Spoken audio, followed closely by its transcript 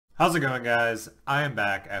How's it going, guys? I am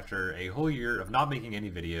back after a whole year of not making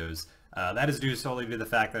any videos. That is due solely to the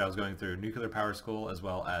fact that I was going through nuclear power school as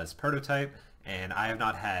well as prototype, and I have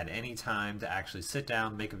not had any time to actually sit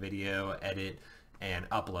down, make a video, edit, and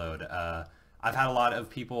upload. I've had a lot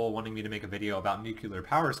of people wanting me to make a video about nuclear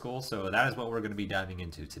power school, so that is what we're going to be diving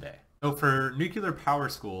into today. So for nuclear power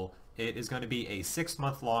school, it is going to be a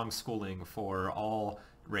 6-month long schooling for all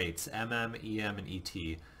rates, MM, EM, and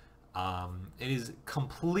ET. It is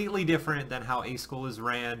completely different than how A school is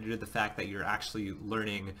ran due to the fact that you're actually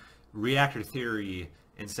learning reactor theory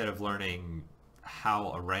instead of learning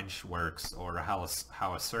how a wrench works or how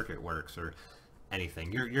a circuit works or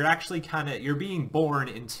anything. You're actually you're being born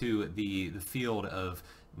into the field of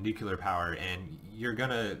nuclear power, and you're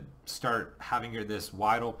gonna start having this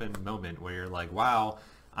wide open moment where you're like, wow,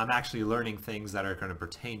 I'm actually learning things that are going to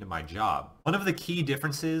pertain to my job. One of the key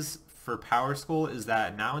differences for power school is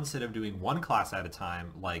that now instead of doing one class at a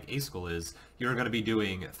time like A school is, you're going to be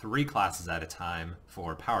doing 3 classes at a time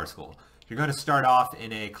for power school. You're going to start off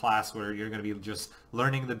in a class where you're going to be just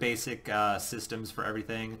learning the basic systems for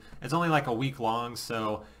everything. It's only like a week long,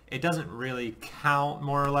 so it doesn't really count,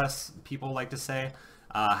 more or less, people like to say.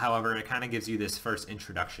 However, it kind of gives you this first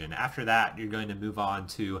introduction. After that, you're going to move on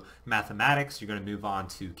to mathematics, you're going to move on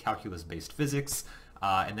to calculus-based physics,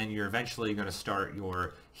 and then you're eventually going to start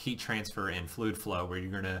your heat transfer and fluid flow, where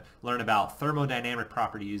you're going to learn about thermodynamic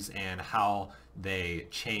properties and how they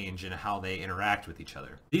change and how they interact with each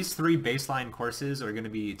other. These 3 baseline courses are going to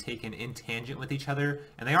be taken in tangent with each other,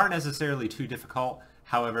 and they aren't necessarily too difficult.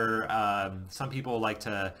 However, some people like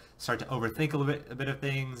to start to overthink a bit of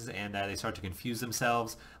things, and they start to confuse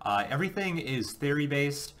themselves. Everything is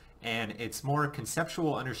theory-based, and it's more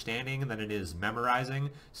conceptual understanding than it is memorizing.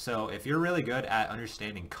 So if you're really good at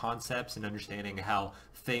understanding concepts and understanding how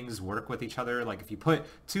things work with each other, like if you put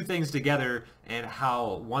 2 things together and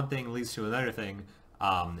how one thing leads to another thing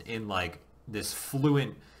in like this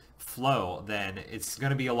fluent flow, then it's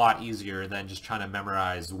going to be a lot easier than just trying to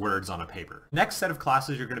memorize words on a paper. Next set of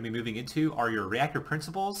classes you're going to be moving into are your reactor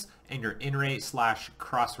principles and your in-rate /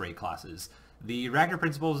 cross-rate classes. The reactor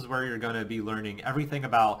principles is where you're going to be learning everything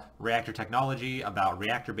about reactor technology, about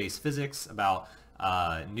reactor-based physics, about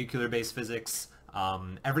nuclear-based physics,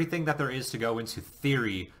 everything that there is to go into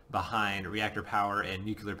theory behind reactor power and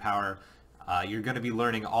nuclear power. You're going to be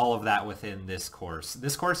learning all of that within this course.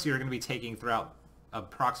 This course you're going to be taking throughout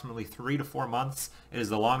approximately 3 to 4 months. It is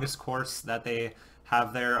the longest course that they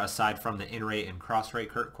have there, aside from the in-rate and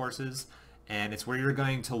cross-rate courses, and it's where you're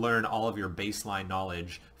going to learn all of your baseline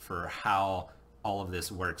knowledge for how all of this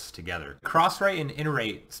works together. The cross-rate and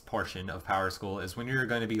in-rate portion of power school is when you're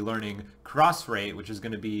going to be learning cross-rate, which is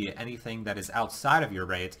going to be anything that is outside of your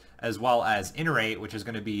rate, as well as in-rate, which is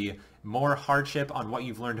going to be more hardship on what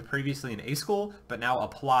you've learned previously in A school, but now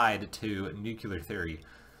applied to nuclear theory.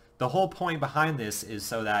 The whole point behind this is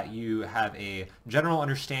so that you have a general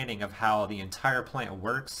understanding of how the entire plant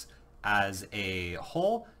works as a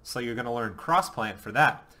whole. So you're going to learn cross-plant for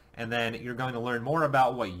that. And then you're going to learn more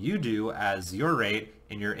about what you do as your rate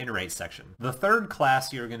in your in-rate section. The third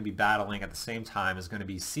class you're going to be battling at the same time is going to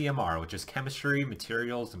be CMR, which is Chemistry,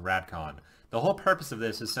 Materials, and Radcon. The whole purpose of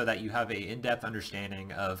this is so that you have an in-depth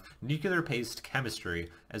understanding of nuclear-based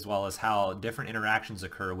chemistry, as well as how different interactions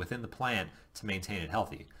occur within the plant to maintain it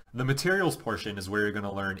healthy. The materials portion is where you're going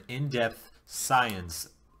to learn in-depth science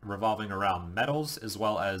revolving around metals as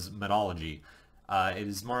well as metallurgy. It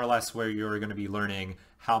is more or less where you're going to be learning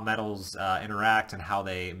how metals interact and how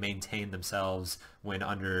they maintain themselves when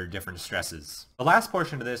under different stresses. The last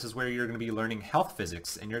portion of this is where you're going to be learning health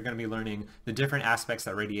physics, and you're going to be learning the different aspects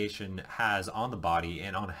that radiation has on the body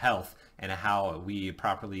and on health, and how we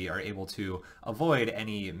properly are able to avoid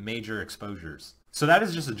any major exposures. So that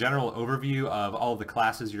is just a general overview of all of the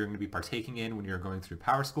classes you're going to be partaking in when you're going through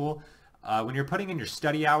power school. When you're putting in your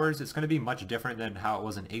study hours, it's going to be much different than how it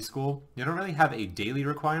was in A school. You don't really have a daily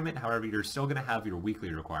requirement, however, you're still going to have your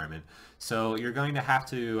weekly requirement. So you're going to have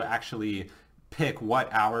to actually pick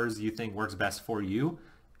what hours you think works best for you,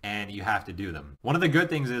 and you have to do them. One of the good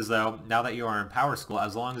things is, though, now that you are in power school,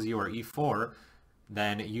 as long as you are E4,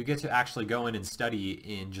 then you get to actually go in and study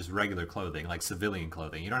in just regular clothing, like civilian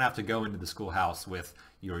clothing. You don't have to go into the schoolhouse with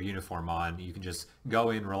your uniform on. You can just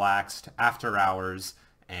go in relaxed after hours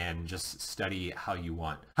and just study how you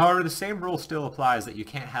want. However, the same rule still applies that you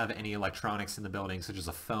can't have any electronics in the building, such as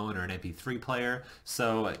a phone or an MP3 player.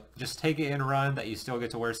 So just take it and run that you still get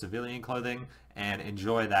to wear civilian clothing and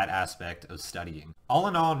enjoy that aspect of studying. All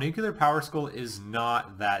in all, nuclear power school is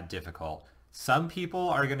not that difficult. Some people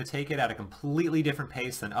are going to take it at a completely different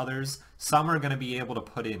pace than others. Some are going to be able to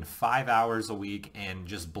put in 5 hours a week and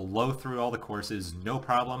just blow through all the courses, no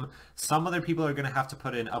problem. Some other people are going to have to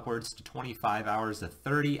put in upwards to 25 hours to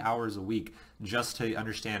 30 hours a week just to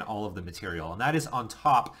understand all of the material. And that is on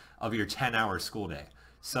top of your 10-hour school day.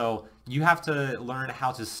 So you have to learn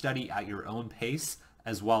how to study at your own pace,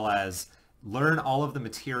 as well as learn all of the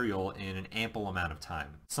material in an ample amount of time.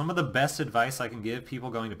 Some of the best advice I can give people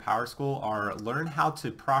going to power school are learn how to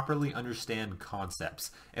properly understand concepts.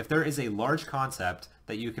 If there is a large concept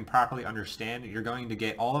that you can properly understand, you're going to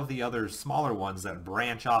get all of the other smaller ones that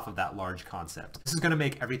branch off of that large concept. This is going to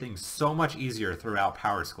make everything so much easier throughout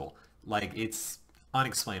power school. Like, it's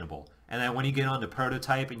unexplainable. And then when you get on to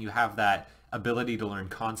prototype and you have that ability to learn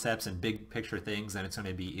concepts and big picture things, then it's going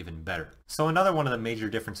to be even better. So another one of the major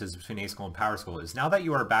differences between A School and Power School is now that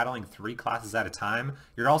you are battling 3 classes at a time,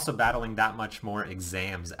 you're also battling that much more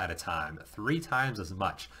exams at a time, 3 times as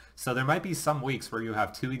much. So there might be some weeks where you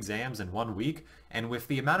have 2 exams in 1 week, and with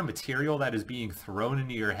the amount of material that is being thrown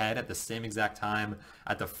into your head at the same exact time,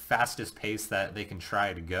 at the fastest pace that they can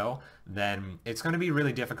try to go, then it's going to be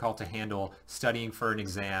really difficult to handle studying for an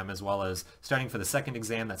exam, as well as studying for the second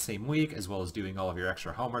exam that same week, as well as doing all of your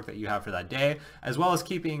extra homework that you have for that day, as well as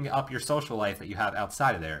keeping up your social life that you have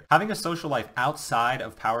outside of there. Having a social life outside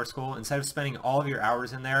of Power School, instead of spending all of your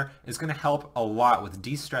hours in there, is going to help a lot with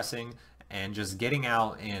de-stressing and just getting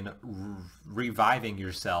out and reviving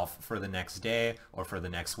yourself for the next day or for the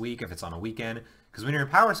next week if it's on a weekend. Because when you're in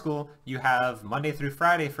Power School, you have Monday through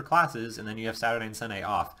Friday for classes, and then you have Saturday and Sunday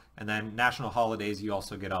off. And then national holidays you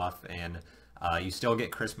also get off, and you still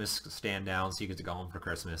get Christmas stand down, so you get to go home for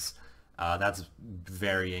Christmas. That's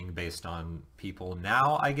varying based on people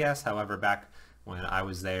now, I guess. However, back when I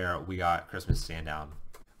was there, we got Christmas stand down.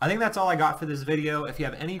 I think that's all I got for this video. If you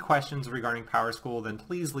have any questions regarding Power School, then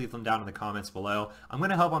please leave them down in the comments below. I'm going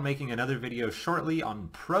to help on making another video shortly on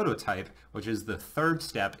prototype, which is the 3rd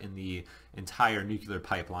step in the entire nuclear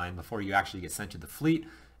pipeline before you actually get sent to the fleet.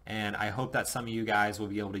 And I hope that some of you guys will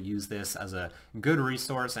be able to use this as a good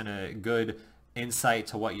resource and a good insight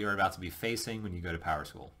to what you're about to be facing when you go to Power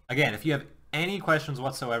School. Again, if you have any questions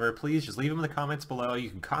whatsoever, please just leave them in the comments below. You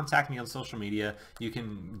can contact me on social media. You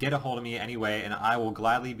can get a hold of me anyway, and I will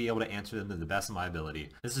gladly be able to answer them to the best of my ability.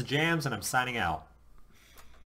 This is Jams, and I'm signing out.